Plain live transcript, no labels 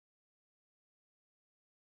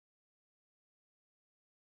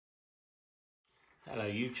Hello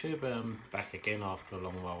YouTube, back again after a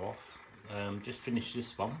long while off. Just finished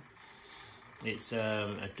this one. It's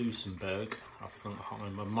a Duesenberg, I can't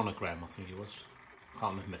remember, monogram I think it was.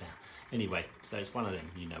 Can't remember now. Anyway, so it's one of them,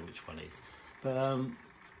 you know which one it is. But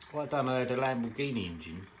what I done, I had a Lamborghini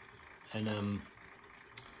engine, and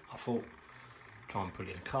I thought try and put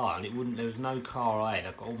it in a car, and it wouldn't. There was no car I had.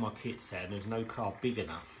 I got all my kits there, and there was no car big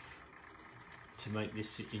enough to make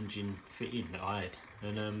this engine fit in that I had.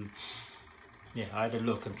 And yeah, I had a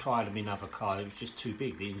look and tried them in other cars. It was just too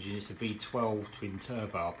big. The engine is a V12 twin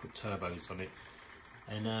turbo. I put turbos on it,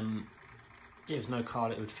 and yeah, there was no car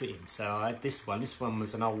that would fit in. So I had this one. This one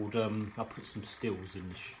was an old. I put some stills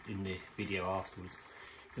in the video afterwards.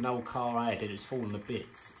 It's an old car I had, and it was falling to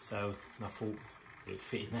bits. So I thought it would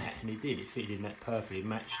fit in that, and it did. It fitted in that perfectly. It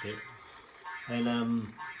matched it,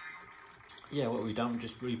 and yeah, what we done,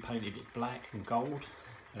 just repainted it black and gold.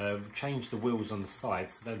 Changed the wheels on the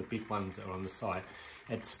sides, so they're the big ones that are on the side.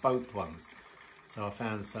 Had spoked ones, so I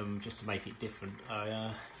found some, just to make it different,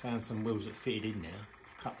 I found some wheels that fitted in there,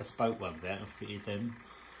 cut the spoke ones out and fitted them.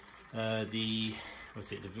 The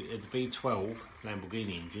V12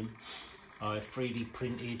 Lamborghini engine, I 3D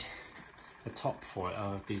printed a top for it.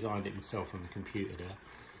 I designed it myself on the computer there,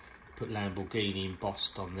 put Lamborghini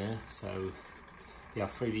embossed on there. So yeah,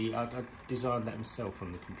 I designed that myself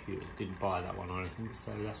on the computer, didn't buy that one or anything,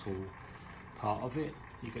 so that's all part of it.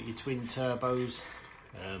 You got your twin turbos,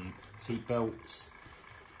 seat belts.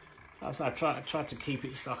 I tried to keep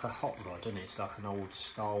it like a hot rod, isn't it? It's like an old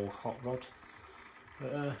style hot rod.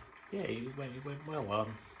 But yeah, it went well.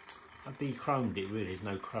 I de-chromed it really, there's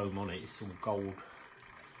no chrome on it, it's all gold.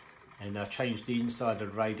 And I changed the inside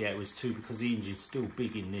of the radiator, because the engine's still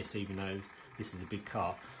big in this, even though this is a big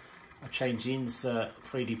car. I changed the insert,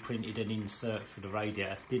 3D printed an insert for the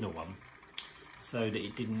radiator, a thinner one, so that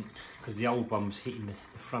it didn't, because the old one was hitting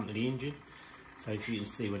the front of the engine. So if you can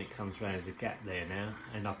see when it comes round, there's a gap there now,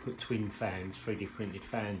 and I put twin fans, 3D printed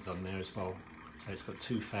fans on there as well. So it's got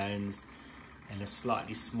two fans and a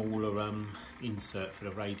slightly smaller insert for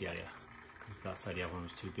the radiator, because like I say, the other one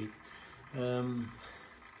was too big.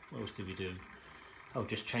 What else did we do? Oh,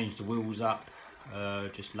 just changed the wheels up,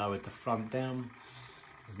 just lowered the front down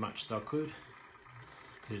as much as I could,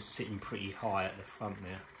 because it's sitting pretty high at the front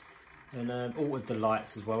there. And altered the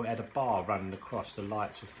lights as well. It had a bar running across, the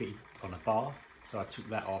lights were fitted on a bar, so I took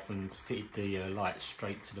that off and fitted the lights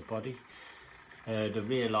straight to the body. The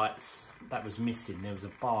rear lights, that was missing. There was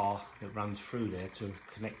a bar that runs through there to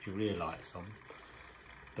connect your rear lights on,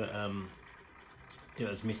 but it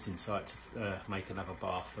was missing, so I had to make another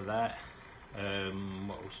bar for that.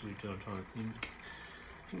 What else did we do? I'm trying to think.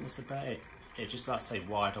 I think that's about it. Yeah, just like I say,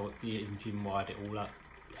 the engine wired it all up,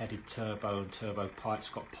 added turbo and turbo pipes,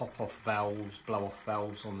 got pop-off valves, blow-off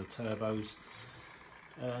valves on the turbos.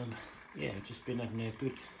 Yeah, just been having it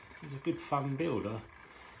was a good fun build.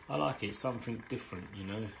 I like it. It's something different, you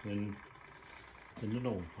know, than the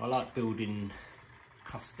norm. I like building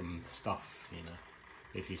custom stuff, you know.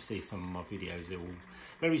 If you see some of my videos,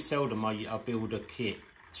 very seldom I build a kit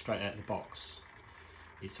straight out of the box.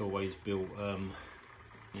 It's always built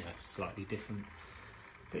you know, slightly different,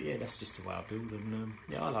 but yeah, that's just the way I build, and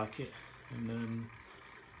yeah, I like it. And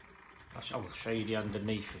I will show you the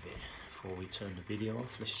underneath of it before we turn the video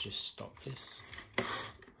off. Let's just stop this,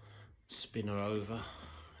 spin her over,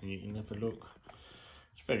 and you can have a look.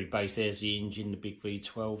 It's very basic. There's the engine, the big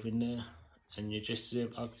V12 in there, and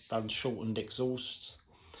I've done shortened exhausts,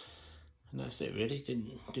 and that's it really.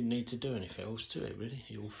 Didn't need to do anything else to it really.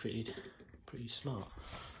 It all fitted pretty smart.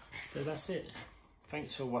 So that's it.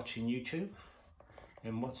 Thanks for watching YouTube,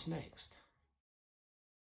 and what's next?